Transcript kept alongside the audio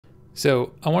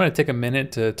So I want to take a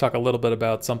minute to talk a little bit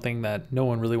about something that no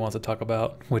one really wants to talk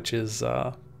about, which is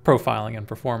profiling and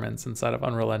performance inside of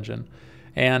Unreal Engine.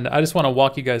 And I just want to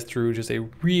walk you guys through just a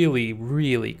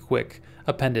really quick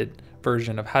appended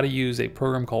version of how to use a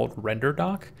program called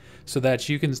RenderDoc so that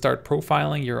you can start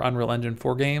profiling your Unreal Engine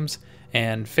 4 games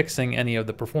and fixing any of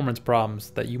the performance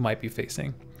problems that you might be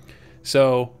facing.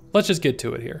 So let's just get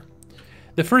to it here.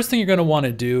 The first thing you're going to want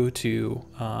to do to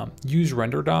use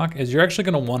RenderDoc is you're actually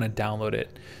going to want to download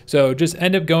it. So just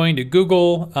end up going to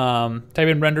Google, type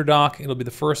in RenderDoc, it'll be the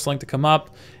first link to come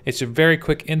up. It's a very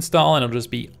quick install and it'll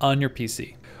just be on your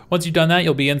PC. Once you've done that,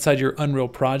 you'll be inside your Unreal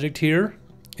project here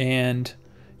and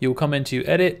you'll come into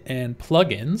Edit and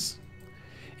Plugins.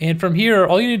 And from here,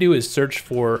 all you need to do is search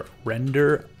for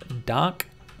RenderDoc,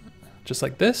 just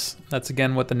like this. That's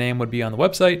again what the name would be on the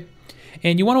website.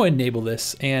 And you want to enable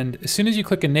this, and as soon as you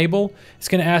click enable, it's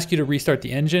going to ask you to restart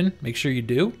the engine. Make sure you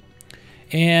do.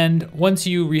 And once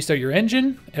you restart your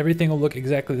engine, everything will look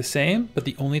exactly the same, but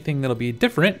the only thing that'll be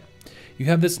different, you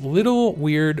have this little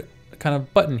weird kind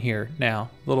of button here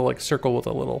now, little like circle with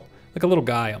a little, like a little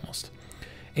guy almost.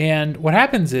 And what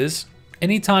happens is,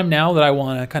 anytime now that I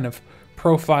want to kind of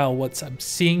profile what I'm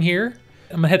seeing here,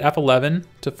 I'm going to hit F11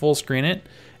 to full screen it,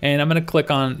 and I'm going to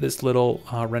click on this little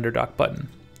RenderDoc button.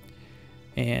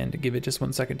 And give it just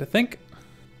 1 second to think.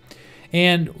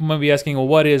 And I'm going to be asking, well,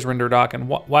 what is RenderDoc and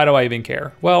why do I even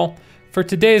care? Well, for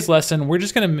today's lesson, we're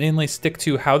just going to mainly stick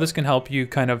to how this can help you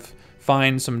kind of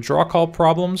find some draw call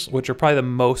problems, which are probably the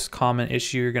most common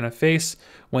issue you're going to face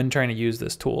when trying to use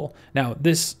this tool. Now,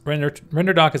 this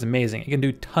RenderDoc is amazing. It can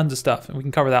do tons of stuff, and we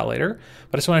can cover that later.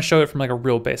 But I just want to show it from like a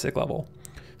real basic level.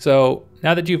 So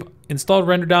now that you've installed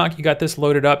RenderDoc, you got this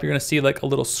loaded up, you're gonna see like a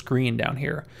little screen down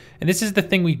here. And this is the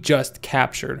thing we just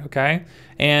captured, okay?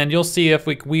 And you'll see if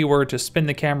we were to spin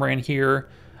the camera in here,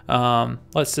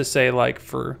 let's just say like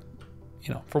for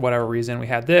whatever reason we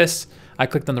had this, I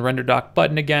clicked on the RenderDoc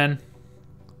button again,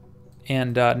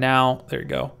 and now, there you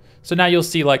go. So now you'll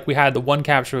see like we had the one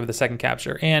capture of the second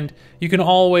capture, and you can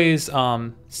always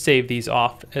save these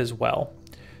off as well.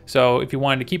 So if you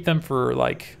wanted to keep them for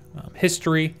like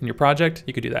history in your project,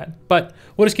 you could do that. But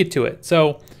we'll just get to it. So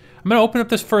I'm going to open up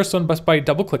this first one just by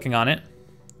double clicking on it.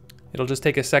 It'll just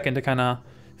take a second to kind of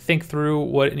think through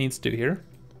what it needs to do here.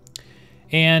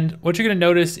 And what you're going to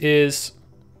notice is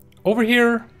over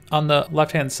here on the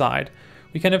left hand side,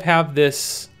 we kind of have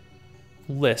this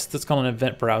list that's called an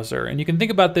event browser. And you can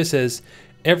think about this as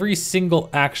every single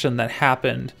action that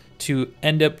happened to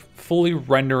end up fully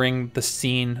rendering the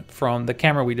scene from the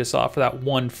camera we just saw for that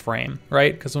one frame,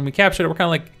 right? Because when we captured it, we're kind of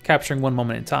like capturing one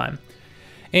moment in time.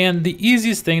 And the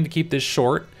easiest thing to keep this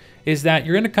short is that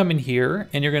you're going to come in here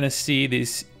and you're going to see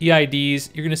these EIDs.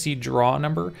 You're going to see draw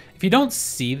number. If you don't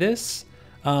see this,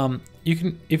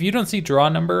 if you don't see draw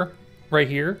number right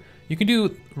here, you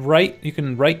can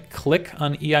right click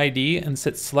on EID and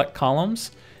set select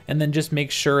columns, and then just make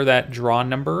sure that draw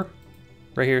number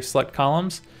right here, select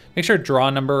columns. Make sure draw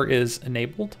number is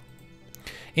enabled.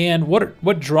 And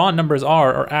what draw numbers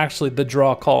are actually the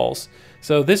draw calls.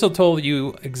 So this will tell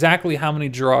you exactly how many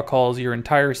draw calls your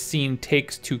entire scene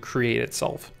takes to create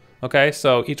itself. Okay,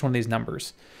 so each one of these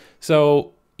numbers.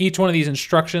 So each one of these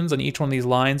instructions and each one of these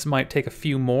lines might take a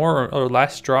few more or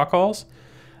less draw calls,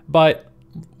 but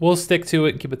we'll stick to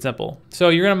it and keep it simple. So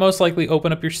you're gonna most likely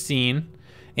open up your scene,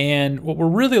 and what we're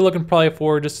really looking probably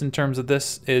for just in terms of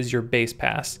this is your base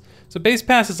pass. So base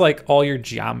pass is like all your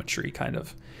geometry kind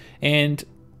of. And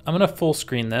I'm gonna full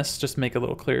screen this just to make it a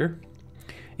little clearer.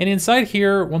 And inside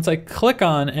here, once I click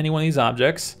on any one of these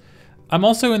objects, I'm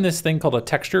also in this thing called a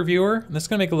texture viewer. And this is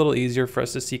gonna make it a little easier for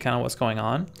us to see kind of what's going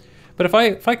on. But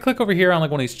if I click over here on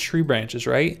like one of these tree branches,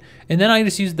 right? And then I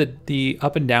just use the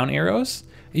up and down arrows,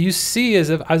 you see as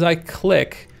I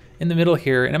click in the middle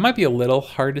here, and it might be a little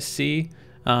hard to see.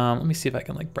 Let me see if I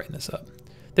can like brighten this up.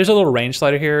 There's a little range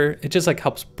slider here. It just like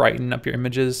helps brighten up your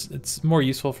images. It's more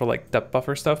useful for like depth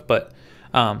buffer stuff, but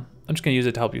I'm just gonna use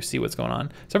it to help you see what's going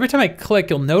on. So every time I click,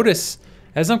 you'll notice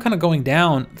as I'm kind of going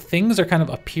down, things are kind of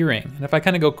appearing. And if I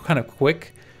kind of go kind of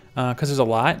quick, because there's a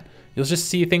lot, you'll just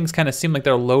see things kind of seem like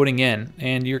they're loading in.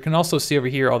 And you can also see over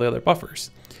here all the other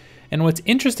buffers. And what's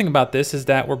interesting about this is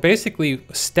that we're basically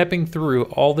stepping through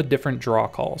all the different draw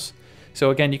calls. So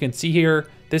again, you can see here,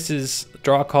 this is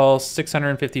draw call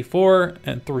 654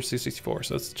 and 364.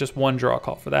 So it's just one draw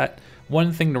call for that,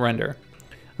 one thing to render.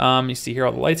 You see here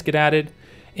all the lights get added.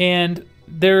 And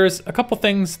there's a couple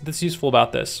things that's useful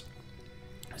about this.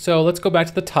 So let's go back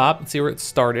to the top and see where it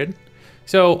started.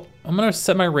 So I'm gonna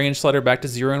set my range slider back to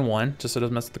 0 and 1, just so it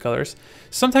doesn't mess with the colors.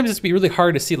 Sometimes it's be really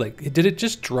hard to see, like, did it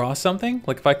just draw something?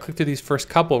 Like if I click through these first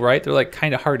couple, right, they're like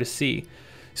kind of hard to see.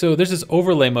 So there's this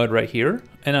overlay mode right here,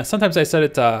 and sometimes I set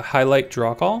it to highlight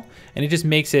draw call, and it just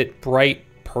makes it bright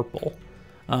purple.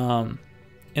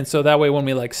 And so that way when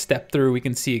we like step through, we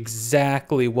can see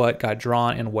exactly what got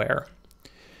drawn and where.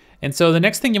 And so the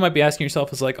next thing you might be asking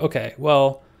yourself is like, okay,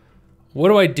 well, what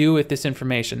do I do with this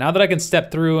information? Now that I can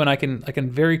step through and I can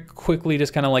very quickly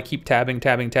just kind of like keep tabbing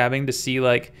to see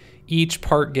like each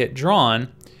part get drawn.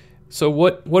 So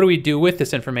what do we do with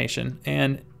this information?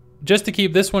 And just to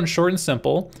keep this one short and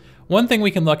simple, one thing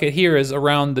we can look at here is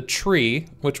around the tree,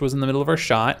 which was in the middle of our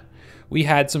shot. We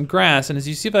had some grass, and as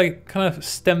you see, if I kind of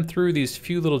stem through these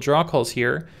few little draw calls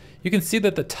here, you can see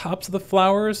that the tops of the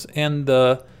flowers and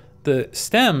the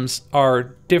stems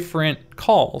are different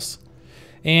calls.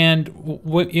 And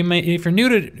what you may, if you're new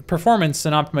to performance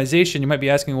and optimization, you might be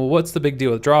asking, well, what's the big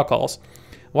deal with draw calls?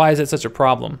 Why is it such a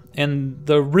problem? And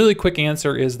the really quick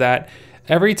answer is that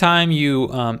every time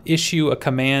you issue a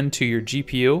command to your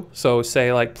GPU, so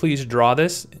say like, please draw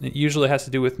this, and it usually has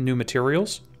to do with new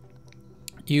materials,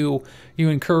 you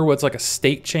incur what's like a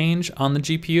state change on the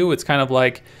GPU. It's kind of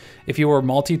like if you were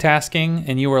multitasking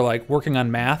and you were like working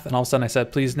on math, and all of a sudden I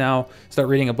said, please now start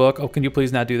reading a book. Oh, can you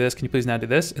please now do this? Can you please now do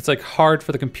this? It's like hard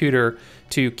for the computer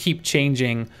to keep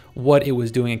changing what it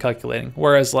was doing and calculating.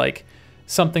 Whereas like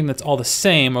something that's all the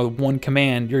same or one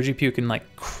command, your GPU can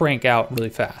like crank out really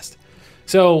fast.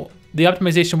 So the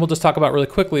optimization we'll just talk about really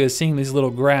quickly is seeing these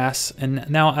little grass. And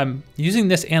now I'm using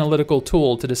this analytical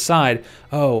tool to decide,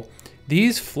 oh,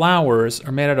 these flowers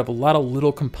are made out of a lot of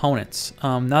little components.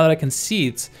 Now that I can see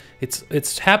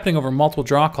it's happening over multiple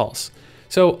draw calls.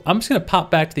 So I'm just gonna pop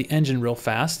back to the engine real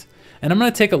fast, and I'm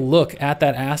gonna take a look at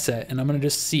that asset, and I'm gonna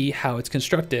just see how it's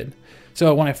constructed.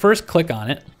 So when I first click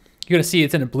on it, you're gonna see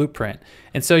it's in a blueprint.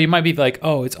 And so you might be like,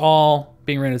 oh, it's all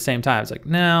being ran at the same time. It's like,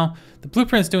 no, the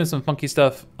blueprint's doing some funky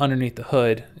stuff underneath the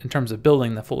hood in terms of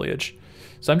building the foliage.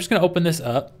 So I'm just gonna open this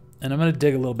up, and I'm gonna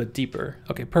dig a little bit deeper.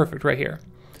 Okay, perfect, right here.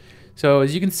 So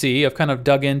as you can see, I've kind of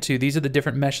dug into, these are the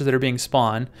different meshes that are being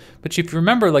spawned. But if you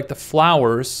remember, like the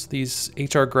flowers, these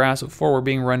HR grass UE4 were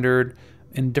being rendered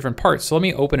in different parts. So let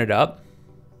me open it up.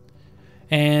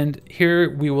 And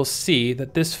here we will see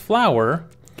that this flower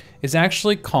is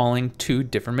actually calling two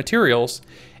different materials.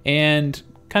 And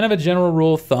kind of a general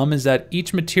rule of thumb is that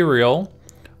each material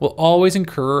will always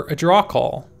incur a draw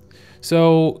call.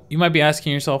 So you might be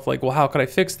asking yourself like, well, how could I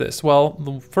fix this? Well,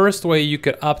 the first way you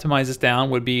could optimize this down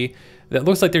would be, that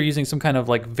looks like they're using some kind of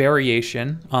like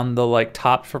variation on the like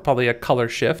top for probably a color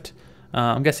shift.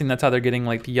 I'm guessing that's how they're getting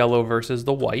like the yellow versus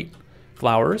the white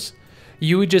flowers.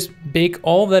 You would just bake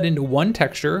all of that into one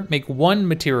texture, make one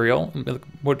material,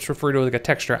 what's referred to as like a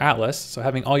texture atlas. So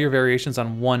having all your variations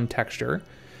on one texture,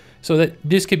 so that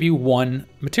this could be one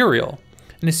material.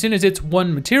 And as soon as it's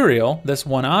one material, this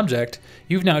one object,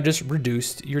 you've now just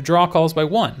reduced your draw calls by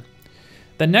one.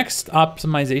 The next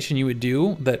optimization you would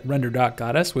do that RenderDoc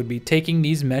got us would be taking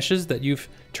these meshes that you've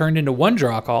turned into one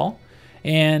draw call.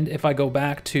 And if I go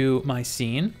back to my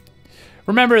scene,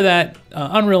 remember that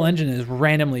Unreal Engine is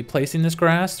randomly placing this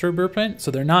grass through blueprint,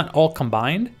 so they're not all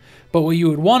combined. But what you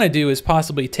would want to do is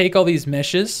possibly take all these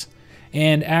meshes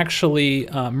and actually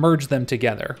merge them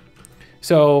together.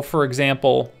 So for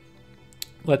example,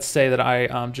 let's say that I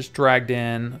just dragged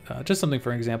in, just something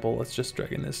for example, let's just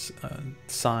drag in this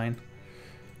sign,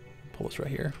 pull this right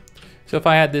here. So if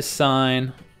I had this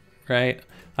sign, right,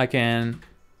 I can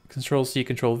Control-C,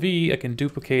 Control-V, I can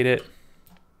duplicate it.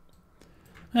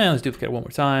 And let's duplicate it one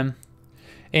more time.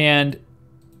 And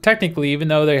technically, even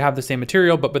though they have the same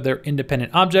material, but they're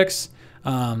independent objects,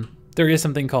 there is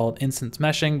something called instance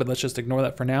meshing, but let's just ignore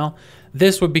that for now.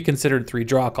 This would be considered 3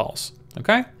 draw calls,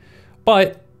 okay?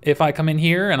 But if I come in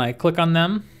here and I click on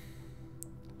them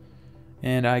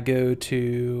and I go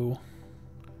to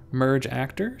merge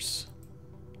actors,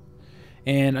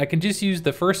 and I can just use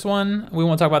the first one. We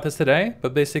won't talk about this today,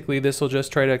 but basically this will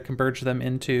just try to converge them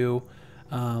into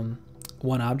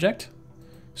one object.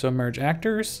 So merge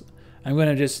actors. I'm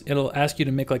gonna just, it'll ask you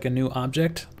to make like a new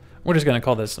object. We're just gonna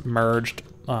call this merged,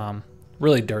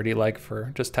 really dirty like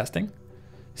for just testing.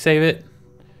 Save it.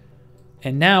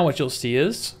 And now what you'll see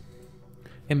is,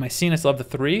 in my scene I still have the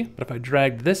 3, but if I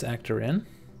dragged this actor in,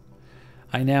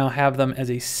 I now have them as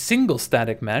a single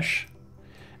static mesh,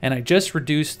 and I just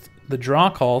reduced the draw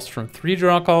calls from 3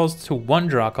 draw calls to 1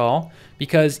 draw call,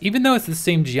 because even though it's the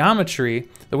same geometry,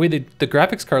 the way the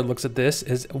graphics card looks at this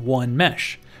is one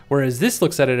mesh, whereas this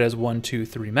looks at it as 1, 2,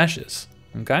 3 meshes,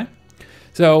 okay?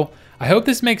 So I hope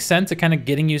this makes sense at kind of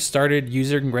getting you started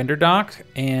using RenderDoc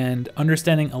and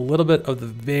understanding a little bit of the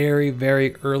very,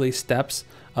 very early steps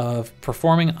of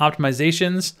performing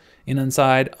optimizations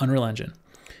inside Unreal Engine.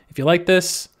 If you like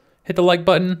this, hit the like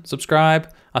button, subscribe.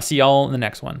 I'll see y'all in the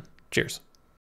next one. Cheers.